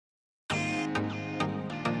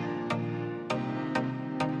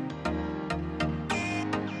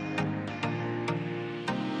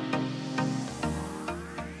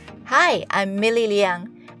Hi, I'm Millie Leung,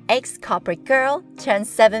 ex-corporate girl turned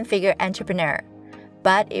seven-figure entrepreneur.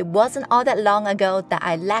 But it wasn't all that long ago that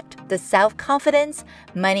I lacked the self-confidence,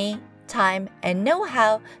 money, time, and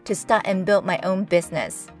know-how to start and build my own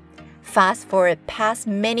business. Fast forward past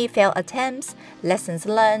many failed attempts, lessons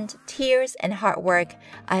learned, tears, and hard work,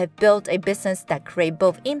 I have built a business that creates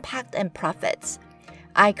both impact and profits.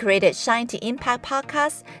 I created Shine to Impact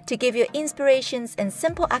podcast to give you inspirations and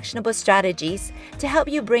simple actionable strategies to help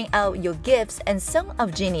you bring out your gifts and song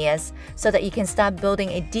of genius so that you can start building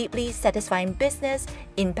a deeply satisfying business,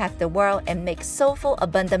 impact the world, and make soulful,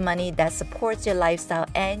 abundant money that supports your lifestyle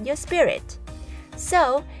and your spirit.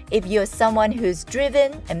 So, if you're someone who's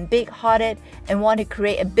driven and big-hearted and want to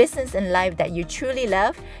create a business and life that you truly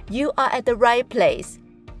love, you are at the right place.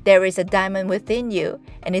 There is a diamond within you,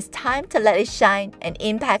 and it's time to let it shine and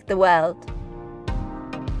impact the world.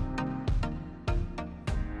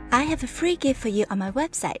 I have a free gift for you on my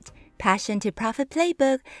website, Passion to Profit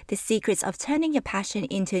Playbook, The Secrets of Turning Your Passion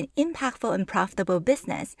into an Impactful and Profitable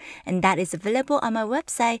Business. And that is available on my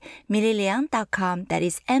website, millieleung.com. That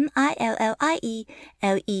is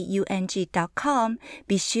MILLIELEUNG.com.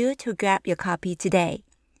 Be sure to grab your copy today.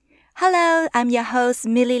 Hello, I'm your host,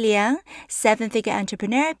 Millie Leung, seven-figure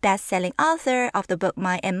entrepreneur, best-selling author of the book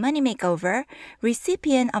Mind and Money Makeover,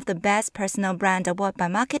 recipient of the Best Personal Brand Award by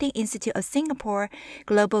Marketing Institute of Singapore,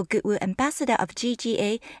 Global Goodwill Ambassador of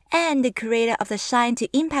GGA, and the creator of the Shine to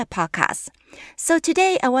Impact podcast. So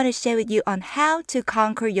today, I want to share with you on how to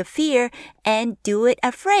conquer your fear and do it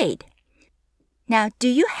afraid. Now, do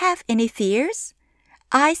you have any fears?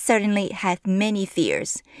 I certainly have many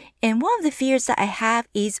fears, and one of the fears that I have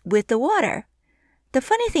is with the water. The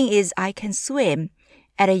funny thing is I can swim.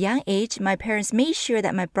 At a young age, my parents made sure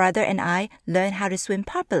that my brother and I learned how to swim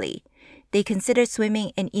properly. They consider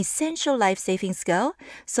swimming an essential life-saving skill,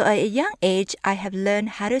 so at a young age, I have learned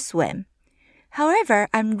how to swim. However,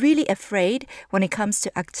 I'm really afraid when it comes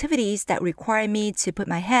to activities that require me to put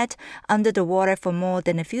my head under the water for more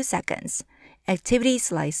than a few seconds.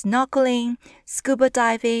 Activities like snorkeling, scuba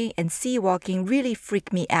diving, and sea walking really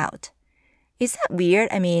freak me out. Is that weird?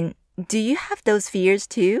 I mean, do you have those fears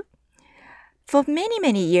too? For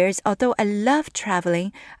many years, although I love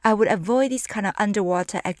traveling, I would avoid these kind of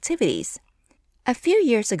underwater activities. A few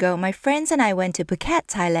years ago, my friends and I went to Phuket,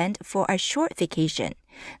 Thailand for a short vacation.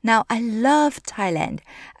 Now, I love Thailand.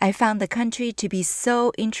 I found the country to be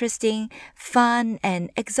so interesting, fun,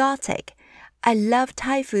 and exotic. I love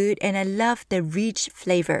Thai food and I love the rich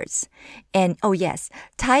flavors. And oh yes,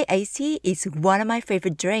 Thai iced tea is one of my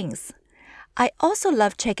favorite drinks. I also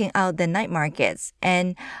love checking out the night markets,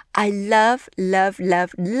 and I love their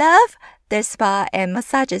spa and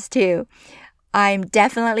massages too. I'm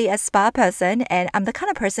definitely a spa person, and I'm the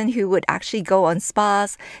kind of person who would actually go on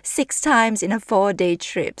spas 6 times in a 4-day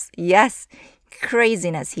trip. Yes,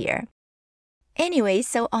 craziness here. Anyway,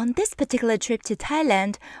 so on this particular trip to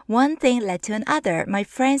Thailand, one thing led to another. My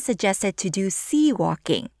friends suggested to do sea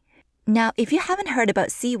walking. Now, if you haven't heard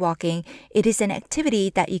about sea walking, it is an activity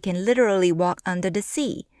that you can literally walk under the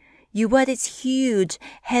sea. You wear this huge,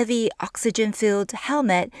 heavy, oxygen-filled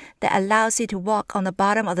helmet that allows you to walk on the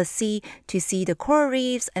bottom of the sea to see the coral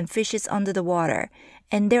reefs and fishes under the water.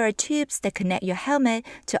 And there are tubes that connect your helmet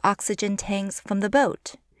to oxygen tanks from the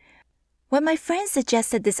boat. When my friends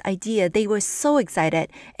suggested this idea, they were so excited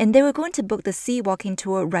and they were going to book the sea walking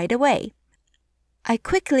tour right away. I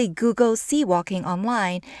quickly Googled sea walking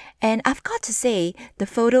online, and I've got to say, the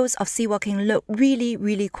photos of sea walking look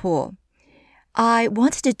really cool. I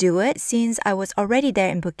wanted to do it since I was already there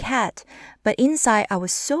in Phuket, but inside I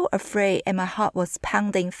was so afraid and my heart was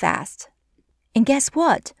pounding fast. And guess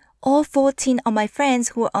what? All 14 of my friends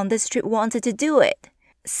who were on this trip wanted to do it.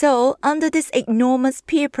 So, under this enormous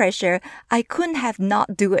peer pressure, I couldn't have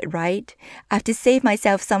not do it, right? I have to save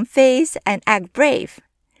myself some face and act brave.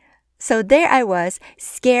 So there I was,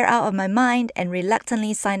 scared out of my mind and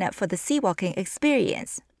reluctantly signed up for the sea walking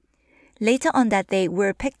experience. Later on that day, we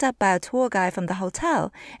were picked up by a tour guide from the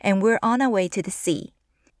hotel and we're on our way to the sea.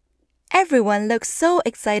 Everyone looked so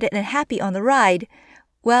excited and happy on the ride.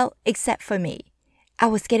 Well, except for me. I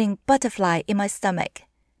was getting butterfly in my stomach.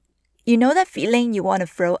 You know that feeling you want to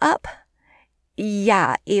throw up?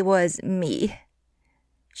 Yeah, it was me.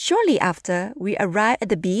 Shortly after, we arrived at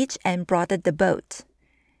the beach and boarded the boat.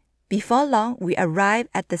 Before long, we arrived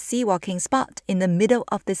at the sea walking spot in the middle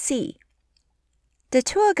of the sea. The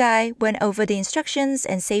tour guide went over the instructions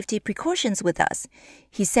and safety precautions with us.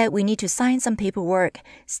 He said we need to sign some paperwork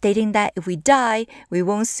stating that if we die, we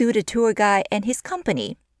won't sue the tour guide and his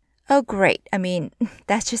company. Oh, great. I mean,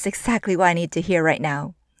 that's just exactly what I need to hear right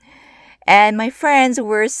now. And my friends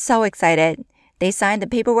were so excited. They signed the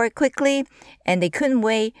paperwork quickly, and they couldn't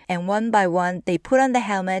wait, and one by one, they put on the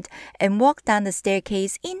helmet and walked down the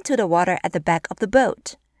staircase into the water at the back of the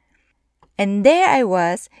boat. And there I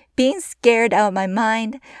was, being scared out of my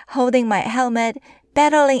mind, holding my helmet,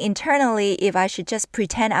 battling internally if I should just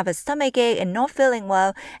pretend I have a stomachache and not feeling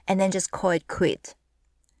well, and then just call it quit.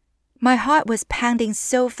 My heart was pounding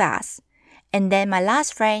so fast. And then my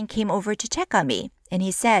last friend came over to check on me, and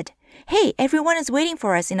he said, "Hey, everyone is waiting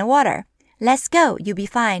for us in the water. Let's go, you'll be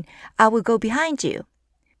fine. I will go behind you."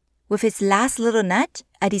 With his last little nudge,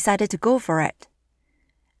 I decided to go for it.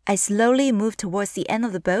 I slowly moved towards the end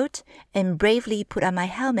of the boat and bravely put on my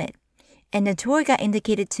helmet, and the tour guide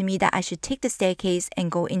indicated to me that I should take the staircase and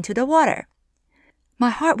go into the water. My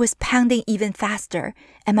heart was pounding even faster,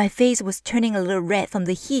 and my face was turning a little red from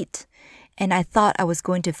the heat, and I thought I was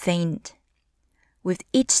going to faint. With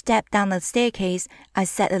each step down the staircase, I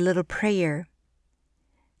said a little prayer.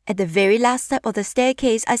 At the very last step of the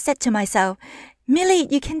staircase, I said to myself, "Millie,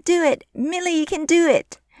 you can do it! Millie, you can do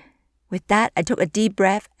it!" With that, I took a deep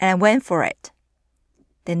breath and I went for it.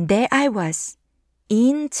 Then there I was,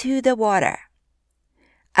 into the water.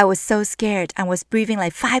 I was so scared I was breathing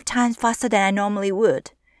like 5 times faster than I normally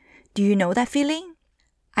would. Do you know that feeling?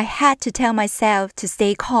 I had to tell myself to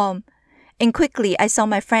stay calm. And quickly, I saw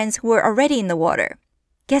my friends who were already in the water.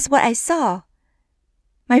 Guess what I saw?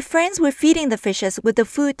 My friends were feeding the fishes with the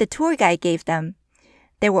food the tour guide gave them.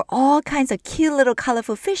 There were all kinds of cute little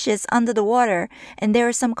colorful fishes under the water, and there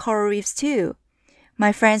were some coral reefs too.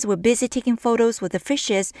 My friends were busy taking photos with the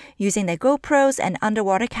fishes using their GoPros and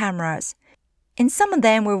underwater cameras. And some of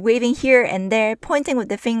them were waving here and there, pointing with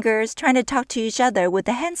their fingers, trying to talk to each other with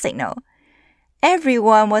the hand signal.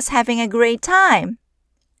 Everyone was having a great time.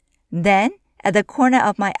 Then, at the corner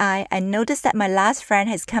of my eye, I noticed that my last friend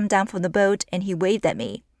has come down from the boat and he waved at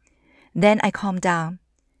me. Then I calmed down.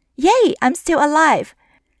 Yay, I'm still alive!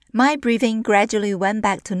 My breathing gradually went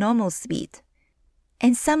back to normal speed.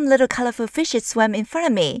 And some little colorful fishes swam in front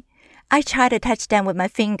of me. I tried to touch them with my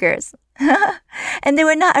fingers. And they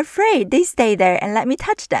were not afraid. They stayed there and let me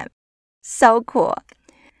touch them. So cool.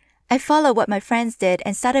 I followed what my friends did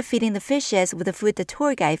and started feeding the fishes with the food the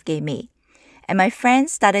tour guide gave me. And my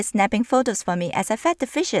friends started snapping photos for me as I fed the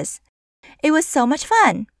fishes. It was so much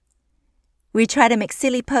fun. We tried to make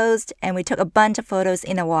silly poses and we took a bunch of photos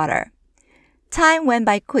in the water. Time went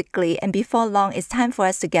by quickly, and before long it's time for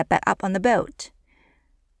us to get back up on the boat.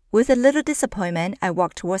 With a little disappointment, I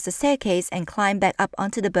walked towards the staircase and climbed back up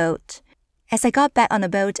onto the boat. As I got back on the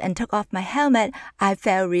boat and took off my helmet, I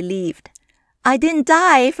felt relieved. I didn't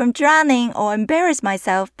die from drowning or embarrass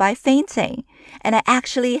myself by fainting, and I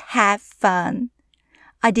actually had fun.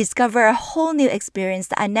 I discovered a whole new experience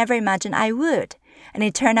that I never imagined I would, and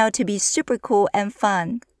it turned out to be super cool and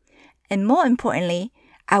fun. And more importantly,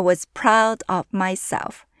 I was proud of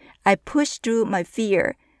myself. I pushed through my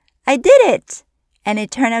fear. I did it! And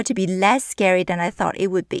it turned out to be less scary than I thought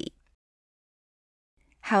it would be.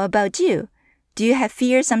 How about you? Do you have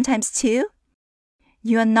fear sometimes too?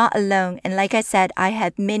 You are not alone, and like I said, I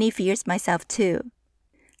had many fears myself too.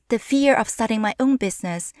 The fear of starting my own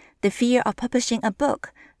business, the fear of publishing a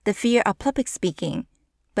book, the fear of public speaking.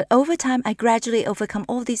 But over time, I gradually overcome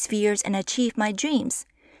all these fears and achieved my dreams.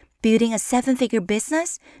 Building a 7-figure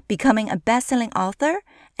business, becoming a best-selling author,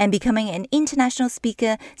 and becoming an international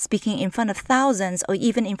speaker, speaking in front of thousands or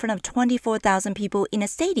even in front of 24,000 people in a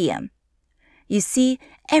stadium. You see,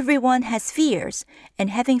 everyone has fears,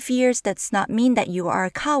 and having fears does not mean that you are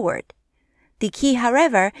a coward. The key,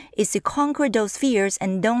 however, is to conquer those fears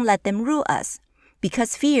and don't let them rule us,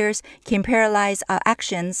 because fears can paralyze our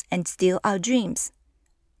actions and steal our dreams.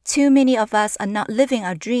 Too many of us are not living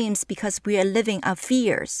our dreams because we are living our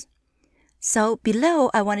fears. So below,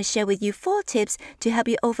 I want to share with you 4 tips to help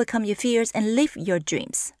you overcome your fears and live your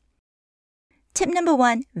dreams. Tip number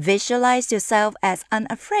 1, visualize yourself as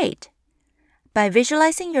unafraid. By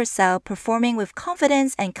visualizing yourself performing with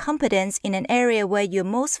confidence and competence in an area where you're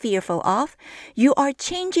most fearful of, you are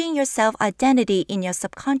changing your self-identity in your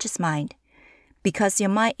subconscious mind. Because your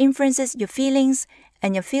mind influences your feelings,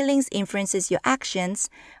 and your feelings influences your actions,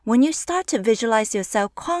 when you start to visualize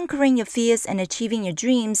yourself conquering your fears and achieving your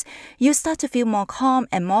dreams, you start to feel more calm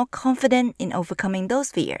and more confident in overcoming those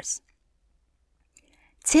fears.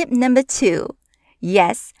 Tip number 2.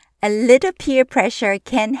 Yes, a little peer pressure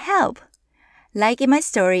can help. Like in my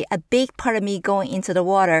story, a big part of me going into the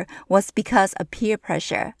water was because of peer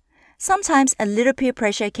pressure. Sometimes a little peer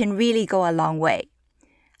pressure can really go a long way.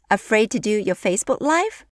 Afraid to do your Facebook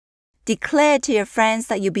Live? Declare to your friends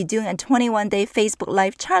that you'll be doing a 21-day Facebook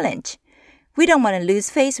Live challenge. We don't want to lose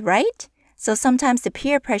face, right? So sometimes the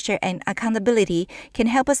peer pressure and accountability can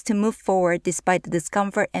help us to move forward despite the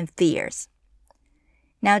discomfort and fears.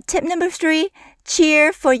 Now, tip number 3,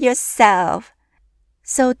 cheer for yourself.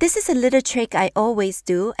 So this is a little trick I always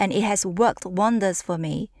do, and it has worked wonders for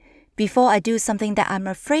me. Before I do something that I'm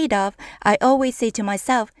afraid of, I always say to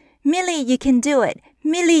myself, Millie, you can do it.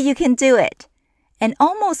 Millie, you can do it. And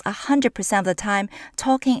almost 100% of the time,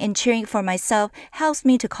 talking and cheering for myself helps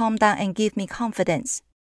me to calm down and give me confidence.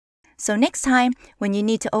 So next time, when you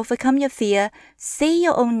need to overcome your fear, say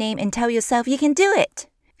your own name and tell yourself you can do it.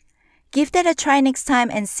 Give that a try next time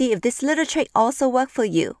and see if this little trick also works for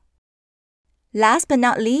you. Last but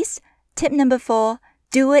not least, tip number 4,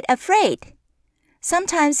 do it afraid.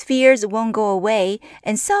 Sometimes fears won't go away,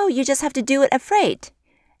 and so you just have to do it afraid.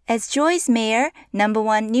 As Joyce Meyer,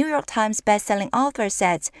 #1 New York Times bestselling author,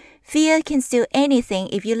 says, fear can steal anything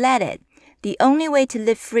if you let it. The only way to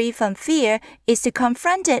live free from fear is to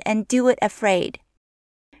confront it and do it afraid.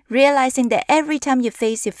 Realizing that every time you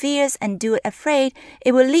face your fears and do it afraid,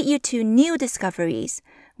 it will lead you to new discoveries.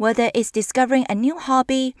 Whether it's discovering a new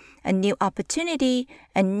hobby, a new opportunity,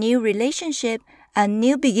 a new relationship, a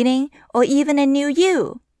new beginning, or even a new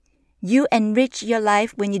you. You enrich your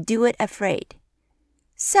life when you do it afraid.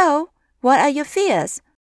 So, what are your fears?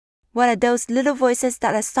 What are those little voices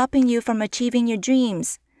that are stopping you from achieving your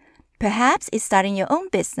dreams? Perhaps it's starting your own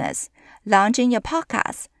business, launching your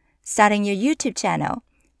podcast, starting your YouTube channel,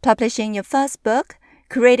 publishing your first book,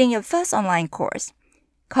 creating your first online course.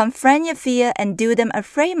 Confront your fear and do them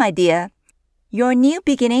afraid, my dear. Your new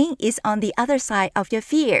beginning is on the other side of your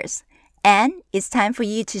fears, and it's time for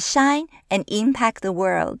you to shine and impact the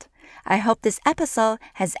world. I hope this episode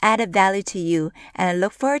has added value to you, and I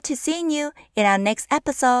look forward to seeing you in our next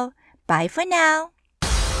episode. Bye for now.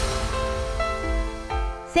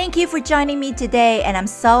 Thank you for joining me today, and I'm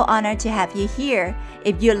so honored to have you here.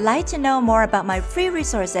 If you'd like to know more about my free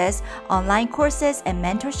resources, online courses, and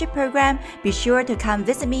mentorship program, be sure to come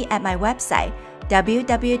visit me at my website,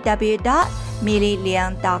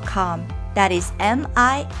 www.millieleung.com. That is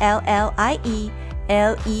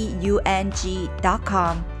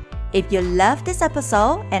MILLIELEUNG.com. If you loved this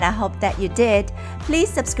episode, and I hope that you did, please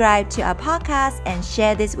subscribe to our podcast and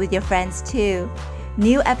share this with your friends too.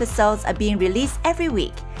 New episodes are being released every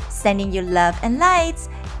week. Sending you love and lights.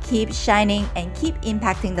 Keep shining and keep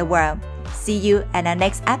impacting the world. See you at our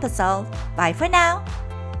next episode. Bye for now.